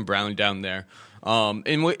Malcolm Brown down there.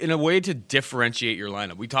 In a way to differentiate your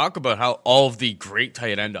lineup. We talk about how all of the great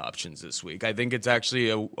tight end options this week. I think it's actually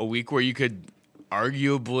a week where you could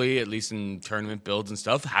arguably, at least in tournament builds and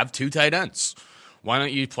stuff, have 2 tight ends. Why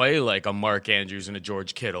don't you play a Mark Andrews and a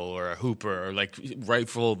George Kittle or a Hooper or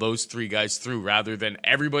rifle those 3 guys through rather than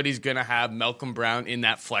everybody's going to have Malcolm Brown in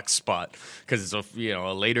that flex spot because it's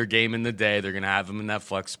a later game in the day. They're going to have him in that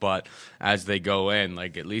flex spot as they go in.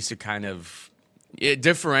 At least it kind of it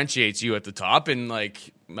differentiates you at the top, and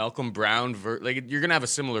like Malcolm Brown, you're gonna have a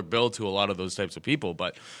similar build to a lot of those types of people.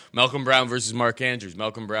 But Malcolm Brown versus Mark Andrews,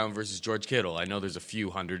 Malcolm Brown versus George Kittle. I know there's a few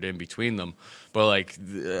hundred in between them, but like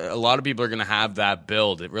a lot of people are gonna have that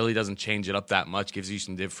build. It really doesn't change it up that much. Gives you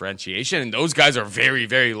some differentiation, and those guys are very,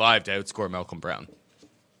 very live to outscore Malcolm Brown.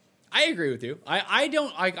 I agree with you.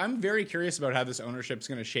 I'm very curious about how this ownership is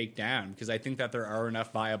going to shake down because I think that there are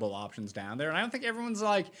enough viable options down there. And I don't think everyone's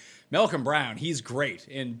like, Malcolm Brown, he's great.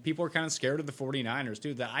 And people are kind of scared of the 49ers,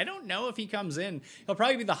 too. That I don't know if he comes in. He'll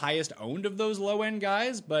probably be the highest owned of those low-end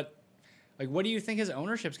guys. But, like, what do you think his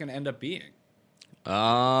ownership is going to end up being?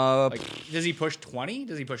 Does he push 20?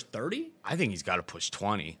 Does he push 30? I think he's got to push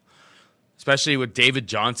 20. Especially with David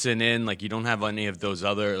Johnson in, like you don't have any of those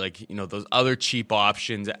other, those other cheap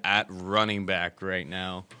options at running back right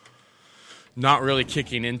now. Not really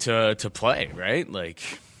kicking into play, right? Like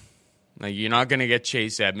you're not going to get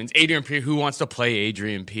Chase Edmonds. Who wants to play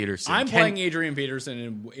Adrian Peterson? I'm playing Adrian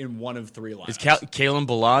Peterson in one of three lineups. Is Kalen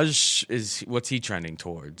Ballage, what's he trending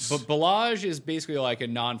towards? But Ballage is basically like a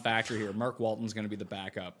non-factor here. Mark Walton's going to be the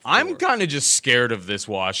backup. I'm kind of just scared of this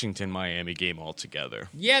Washington-Miami game altogether.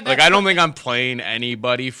 Yeah, I don't think I'm playing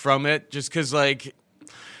anybody from it just because,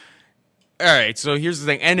 all right, so here's the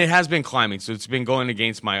thing, and it has been climbing, so it's been going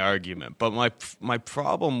against my argument. But my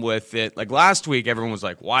problem with it, like last week, everyone was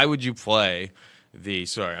like, "Why would you play the?"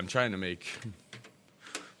 Sorry, I'm trying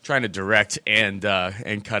to direct and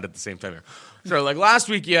cut at the same time here. So like last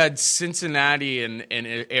week, you had Cincinnati and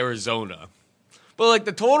Arizona, but like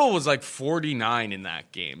the total was like 49 in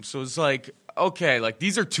that game. So it's like, okay, like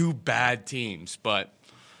these are two bad teams, but.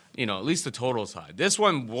 At least the total's high. This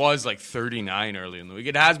one was like 39 early in the week.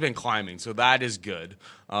 It has been climbing, so that is good.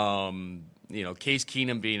 Case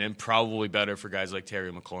Keenum being in probably better for guys like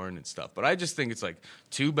Terry McLaurin and stuff. But I just think it's like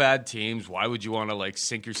two bad teams. Why would you want to like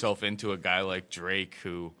sink yourself into a guy like Drake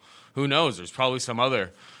who knows? There's probably some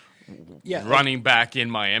other running back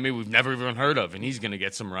in Miami we've never even heard of, and he's going to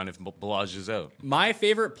get some run if Ballage is out. My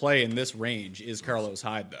favorite play in this range is Carlos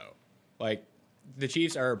Hyde, though. Like, the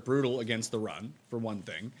Chiefs are brutal against the run, for one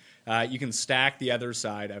thing. You can stack the other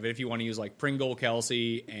side of it if you want to use like Pringle,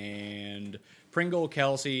 Kelsey, and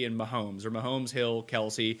Mahomes, or Mahomes, Hill,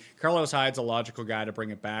 Kelsey. Carlos Hyde's a logical guy to bring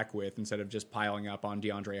it back with instead of just piling up on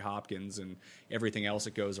DeAndre Hopkins and everything else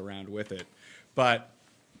that goes around with it. But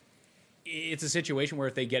it's a situation where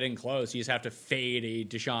if they get in close, you just have to fade a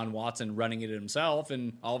Deshaun Watson running it himself,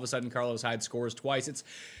 and all of a sudden Carlos Hyde scores twice.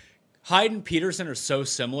 Hyde and Peterson are so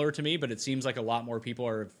similar to me, but it seems like a lot more people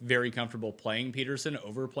are very comfortable playing Peterson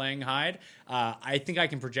over playing Hyde. I think I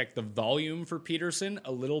can project the volume for Peterson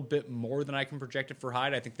a little bit more than I can project it for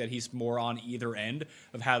Hyde. I think that he's more on either end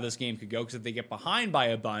of how this game could go, because if they get behind by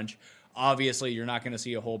a bunch, obviously you're not going to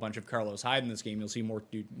see a whole bunch of Carlos Hyde in this game. You'll see more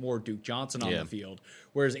Duke Johnson on the field,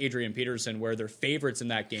 whereas Adrian Peterson, where they're favorites in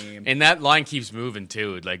that game. And that line keeps moving,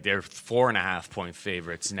 too. Like, they're 4.5-point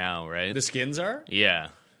favorites now, right? The Skins are? Yeah.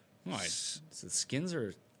 So the Skins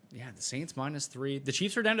are, the Saints -3. The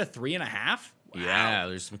Chiefs are down to 3.5. Wow. Yeah,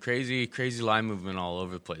 there's some crazy line movement all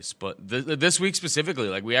over the place. But this week specifically,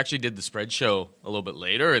 like we actually did the spread show a little bit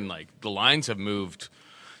later, and like the lines have moved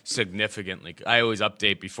significantly. I always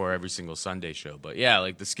update before every single Sunday show, but yeah,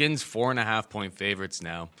 like the Skins 4.5-point favorites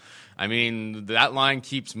now. I mean, that line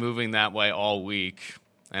keeps moving that way all week,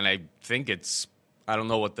 and I think I don't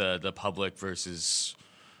know what the public versus.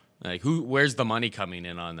 Like, where's the money coming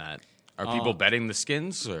in on that? Are people betting the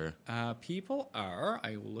Skins? Or people are.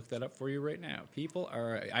 I will look that up for you right now. People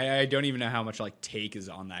are. I don't even know how much like take is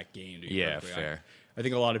on that game. Fair. I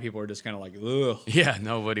think a lot of people are just kind of like, ugh. Yeah,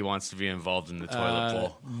 nobody wants to be involved in the toilet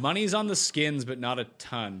bowl. Money's on the Skins, but not a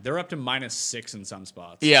ton. They're up to -6 in some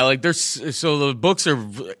spots. Yeah, like so the books are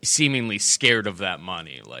seemingly scared of that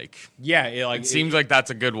money. Like, it seems like that's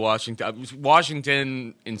a good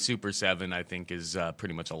Washington in Super 7. I think is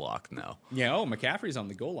pretty much a lock now. Yeah. Oh, McCaffrey's on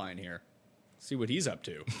the goal line here. See what he's up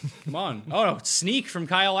to. Come on. Oh, no, sneak from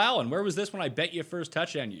Kyle Allen. Where was this when I bet you first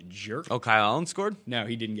touchdown, you jerk? Oh, Kyle Allen scored? No,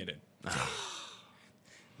 he didn't get it.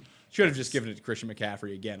 Should have just given it to Christian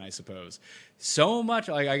McCaffrey again, I suppose. So much,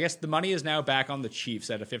 I guess the money is now back on the Chiefs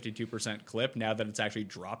at a 52% clip now that it's actually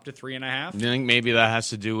dropped to 3.5. You think maybe that has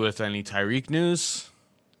to do with any Tyreek news?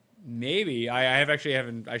 Maybe. I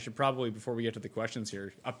haven't. I should probably, before we get to the questions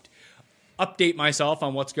here, update myself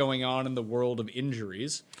on what's going on in the world of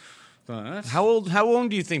injuries. But how old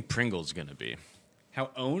do you think Pringle's going to be? How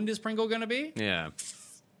owned is Pringle going to be? Yeah.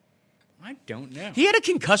 I don't know. He had a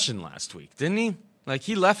concussion last week, didn't he? Like,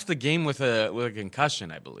 he left the game with a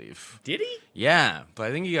concussion, I believe. Did he? Yeah, but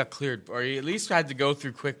I think he got cleared, or he at least had to go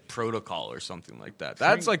through quick protocol or something like that.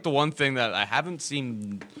 That's, like, the one thing that I haven't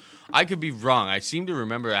seen I could be wrong. I seem to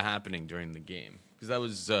remember that happening during the game because that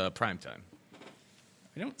was prime time.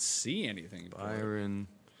 I don't see anything. Byron,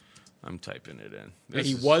 I'm typing it in.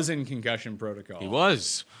 He was in concussion protocol. He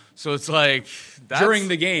was. So it's like during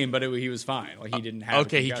the game, but he was fine. Like he didn't have.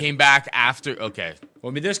 Okay, he came back after. Okay.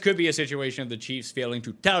 Well, I mean, this could be a situation of the Chiefs failing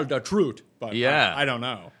to tell the truth, but yeah, I don't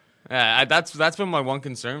know. That's been my one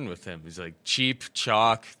concern with him. He's like cheap,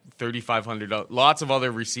 chalk, $3,500. Lots of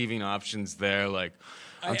other receiving options there. Like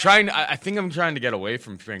I think I'm trying to get away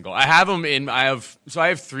from Pringle. I have him in. I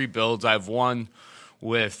have 3 builds. I have one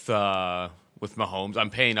with Mahomes. I'm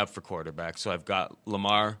paying up for quarterback. So I've got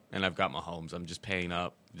Lamar and I've got Mahomes. I'm just paying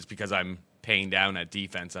up just because I'm paying down at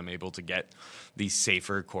defense. I'm able to get these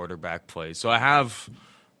safer quarterback plays. So I have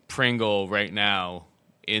Pringle right now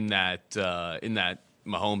in that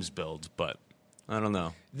Mahomes build, but I don't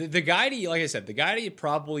know. The guy to, like I said, the guy to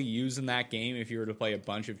probably use in that game if you were to play a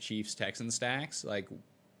bunch of Chiefs-Texans stacks, like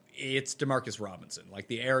it's Demarcus Robinson. Like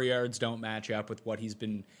the air yards don't match up with what he's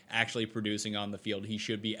been actually producing on the field. He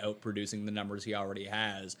should be outproducing the numbers he already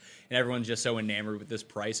has. And everyone's just so enamored with this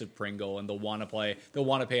price of Pringle, and they'll want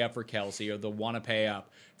to pay up for Kelsey, or they'll want to pay up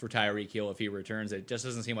for Tyreek Hill if he returns. It just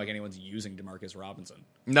doesn't seem like anyone's using Demarcus Robinson.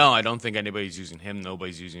 No, I don't think anybody's using him.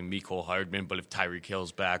 Nobody's using Mecole Hardman. But if Tyreek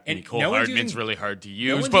Hill's back, Mecole Hardman's really hard to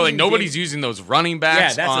use. But like nobody's using those running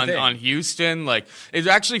backs on Houston. Like it's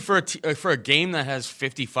actually for a game that has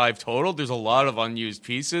 55 total. There's a lot of unused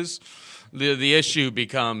pieces. The issue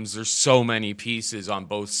becomes there's so many pieces on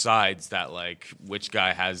both sides that like which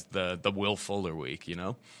guy has the Will Fuller week, you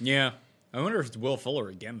know? Yeah. I wonder if it's Will Fuller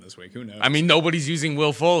again this week. Who knows? I mean, nobody's using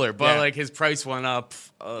Will Fuller, but like his price went up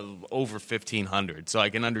over $1,500, so I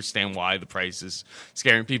can understand why the price is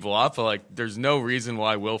scaring people off. But like, there's no reason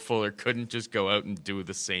why Will Fuller couldn't just go out and do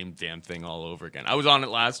the same damn thing all over again. I was on it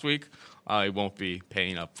last week. I won't be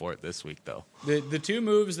paying up for it this week, though. The 2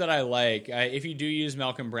 moves that I like, if you do use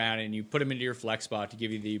Malcolm Brown and you put him into your flex spot to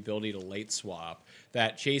give you the ability to late swap,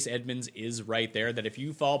 that Chase Edmonds is right there, that if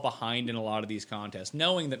you fall behind in a lot of these contests,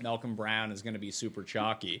 knowing that Malcolm Brown is going to be super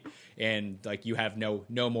chalky and like you have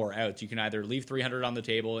no more outs, you can either leave $300 on the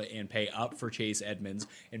table and pay up for Chase Edmonds,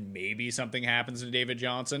 and maybe something happens to David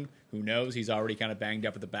Johnson. Who knows? He's already kind of banged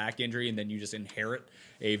up with a back injury, and then you just inherit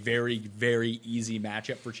a very, very easy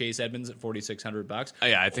matchup for Chase Edmonds at $4,600.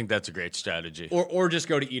 Yeah, I think that's a great strategy. Or just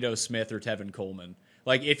go to Ito Smith or Tevin Coleman.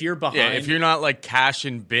 Like if you're behind, if you're not like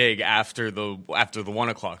cashing big after the 1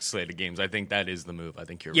 o'clock slate of games, I think that is the move. I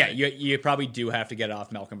think you're right. Yeah, you probably do have to get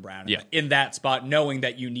off Malcolm Brown in that spot, knowing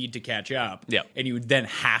that you need to catch up. Yeah, and you would then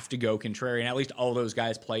have to go contrarian. At least all those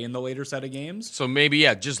guys play in the later set of games. So maybe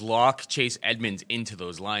just lock Chase Edmonds into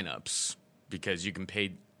those lineups because you can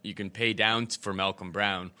pay down for Malcolm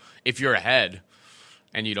Brown if you're ahead.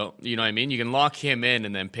 And you know what I mean? You can lock him in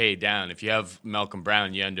and then pay down. If you have Malcolm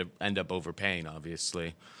Brown, you end up overpaying,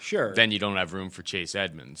 obviously. Sure. Then you don't have room for Chase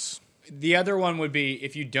Edmonds. The other one would be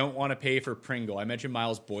if you don't want to pay for Pringle. I mentioned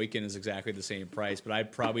Miles Boykin is exactly the same price, but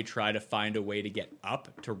I'd probably try to find a way to get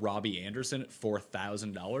up to Robbie Anderson at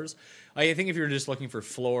 $4,000. I think if you're just looking for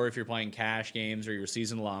floor, if you're playing cash games or your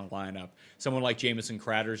season-long lineup, someone like Jamison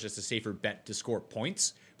Crowder is just a safer bet to score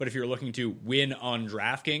points. But if you're looking to win on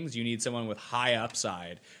DraftKings, you need someone with high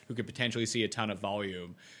upside who could potentially see a ton of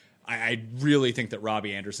volume. I really think that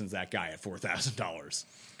Robbie Anderson's that guy at $4,000.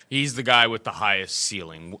 He's the guy with the highest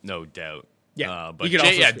ceiling, no doubt. Yeah, but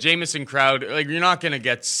Jamison Crowder, like you're not going to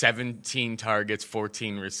get 17 targets,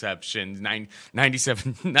 14 receptions,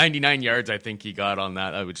 99 yards. I think he got on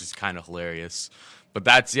that, which is kind of hilarious. But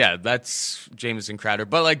that's Jamison Crowder.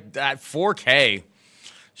 But like at 4K.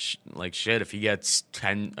 Like shit, if he gets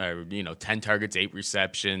 10 targets, 8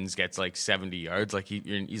 receptions, gets like 70 yards, like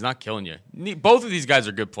he's not killing you. Both of these guys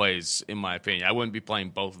are good plays, in my opinion. I wouldn't be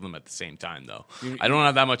playing both of them at the same time, though. I don't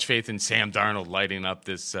have that much faith in Sam Darnold lighting up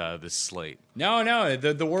this slate. No,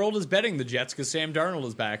 the world is betting the Jets because Sam Darnold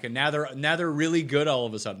is back, and now they're really good all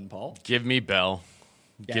of a sudden. Paul, give me Bell.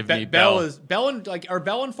 Give me Bell. Are Bell and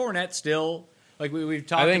Fournette still like we've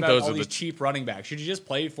talked about all these cheap running backs? Should you just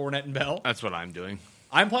play Fournette and Bell? That's what I'm doing.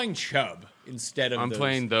 I'm playing Chubb instead of I'm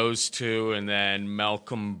playing those two, and then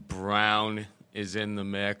Malcolm Brown is in the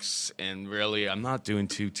mix. And really, I'm not doing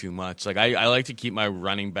too much. Like I like to keep my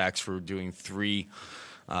running backs for doing three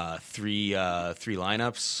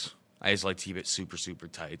lineups. I just like to keep it super, super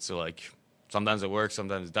tight. So like sometimes it works,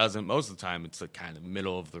 sometimes it doesn't. Most of the time, it's like kind of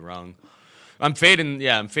middle of the rung. I'm fading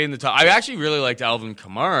the top. I actually really liked Alvin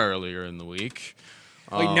Kamara earlier in the week.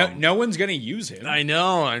 No one's gonna use him. I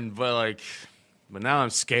know, But now I'm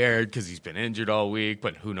scared because he's been injured all week,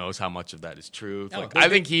 but who knows how much of that is true. I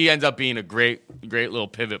think he ends up being a great little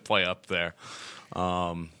pivot play up there.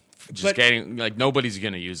 Nobody's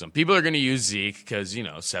going to use him. People are going to use Zeke because,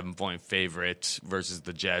 7-point favorite versus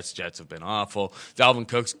the Jets. Jets have been awful. Dalvin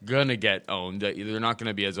Cook's going to get owned. They're not going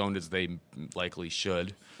to be as owned as they likely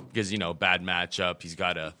should because, bad matchup. He's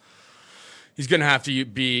going to have to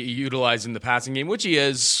be utilized in the passing game, which he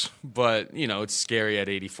is, but, it's scary at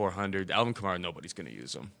 8,400. Alvin Kamara, nobody's going to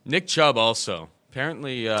use him. Nick Chubb also.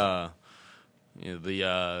 Apparently, the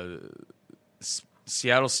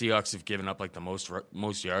Seattle Seahawks have given up like the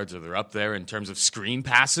most yards, or they're up there in terms of screen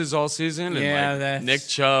passes all season. And Nick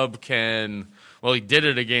Chubb can. Well, he did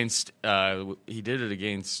it against who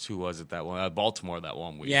was it that one? Baltimore that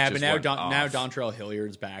one week. Yeah, but now Dontrell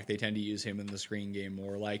Hilliard's back. They tend to use him in the screen game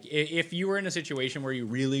more. Like if you were in a situation where you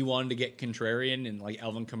really wanted to get contrarian and like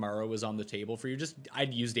Alvin Kamara was on the table for you,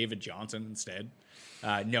 I'd use David Johnson instead.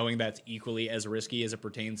 Knowing that's equally as risky as it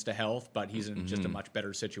pertains to health, but he's in just a much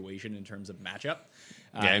better situation in terms of matchup.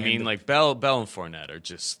 Bell and Fournette are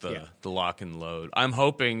just the lock and load. I'm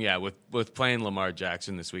hoping, with playing Lamar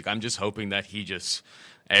Jackson this week, I'm just hoping that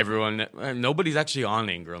nobody's actually on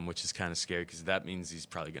Ingram, which is kind of scary because that means he's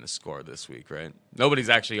probably going to score this week, right? Nobody's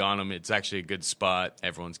actually on him. It's actually a good spot.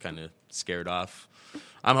 Everyone's kind of scared off.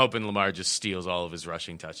 I'm hoping Lamar just steals all of his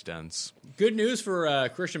rushing touchdowns. Good news for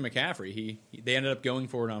Christian McCaffrey. They ended up going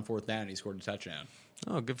for it on 4th down. He scored a touchdown.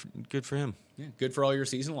 Oh, good for him. Yeah, good for all your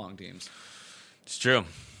season-long teams. It's true.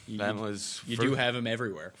 You do have him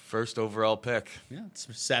everywhere. First overall pick. Yeah, it's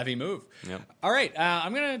a savvy move. Yep. All right,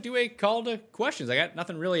 I'm going to do a call to questions. I got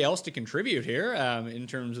nothing really else to contribute here in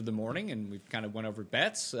terms of the morning, and we've kind of went over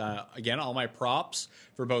bets. Again, all my props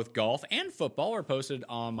for both golf and football are posted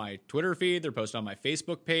on my Twitter feed. They're posted on my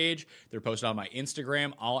Facebook page. They're posted on my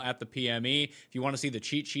Instagram, all at the PME. If you want to see the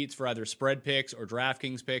cheat sheets for either spread picks or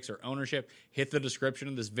DraftKings picks or ownership, hit the description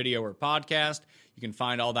of this video or podcast. You can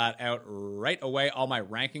find all that out right away. All my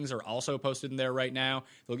rankings are also posted in there right now.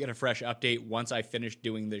 They'll get a fresh update once I finish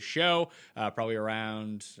doing this show, probably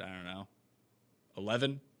around,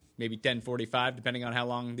 11, maybe 10:45, depending on how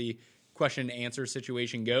long the question and answer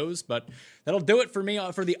situation goes. But that'll do it for me.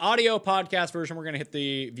 For the audio podcast version, we're going to hit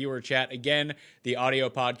the viewer chat again. The audio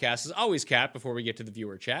podcast is always capped before we get to the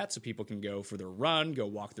viewer chat, so people can go for their run, go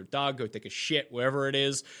walk their dog, go take a shit, wherever it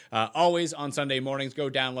is. Always on Sunday mornings, go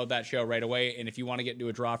download that show right away. And if you want to get into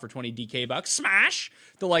a draw for 20 DK bucks, smash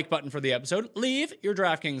the like button for the episode. Leave your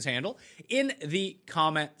DraftKings handle in the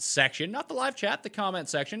comment section, not the live chat, the comment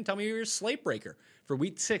section. Tell me who your slate breaker for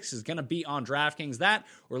week 6 is going to be on DraftKings. That,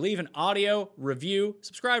 or leave an audio review.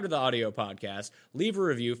 Subscribe to the audio podcast. Leave a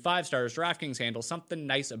review, 5 stars, DraftKings handle, something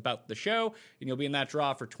nice about the show, and you'll be in that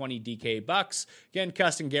draw for 20 DK bucks. Again,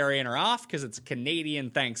 Cuss and Gary are off because it's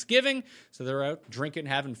Canadian Thanksgiving, so they're out drinking,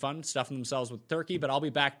 having fun, stuffing themselves with turkey, but I'll be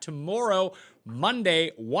back tomorrow,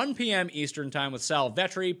 Monday, 1 p.m. Eastern Time with Sal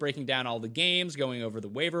Vetri, breaking down all the games, going over the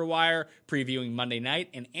waiver wire, previewing Monday night,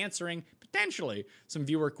 and answering potentially some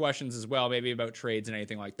viewer questions as well, maybe about trades and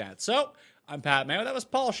anything like that. So, I'm Pat Mayo. That was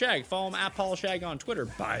Paul Shag. Follow him at Paul Shag on Twitter,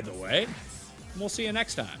 by the way. And we'll see you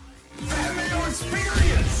next time. Pat Mayo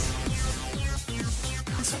Experience!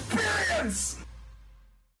 Experience!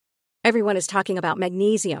 Everyone is talking about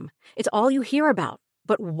magnesium. It's all you hear about.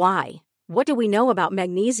 But why? What do we know about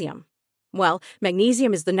magnesium? Well,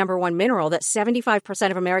 magnesium is the #1 mineral that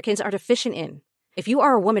 75% of Americans are deficient in. If you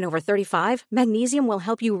are a woman over 35, magnesium will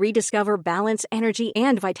help you rediscover balance, energy,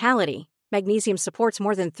 and vitality. Magnesium supports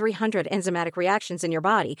more than 300 enzymatic reactions in your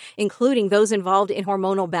body, including those involved in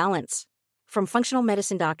hormonal balance. From functional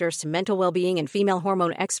medicine doctors to mental well-being and female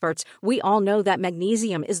hormone experts, we all know that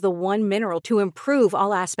magnesium is the one mineral to improve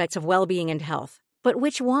all aspects of well-being and health. But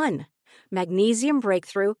which one? Magnesium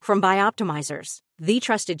Breakthrough from Bioptimizers, the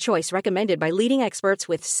trusted choice recommended by leading experts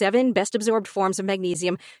with 7 best-absorbed forms of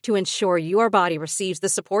magnesium to ensure your body receives the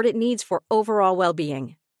support it needs for overall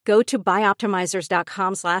well-being. Go to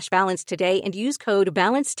bioptimizers.com/balance today and use code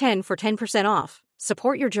BALANCE10 for 10% off.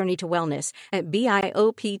 Support your journey to wellness at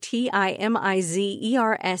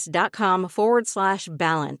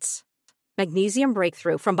bioptimizers.com/balance. Magnesium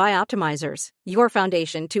Breakthrough from Bioptimizers, your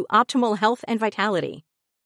foundation to optimal health and vitality.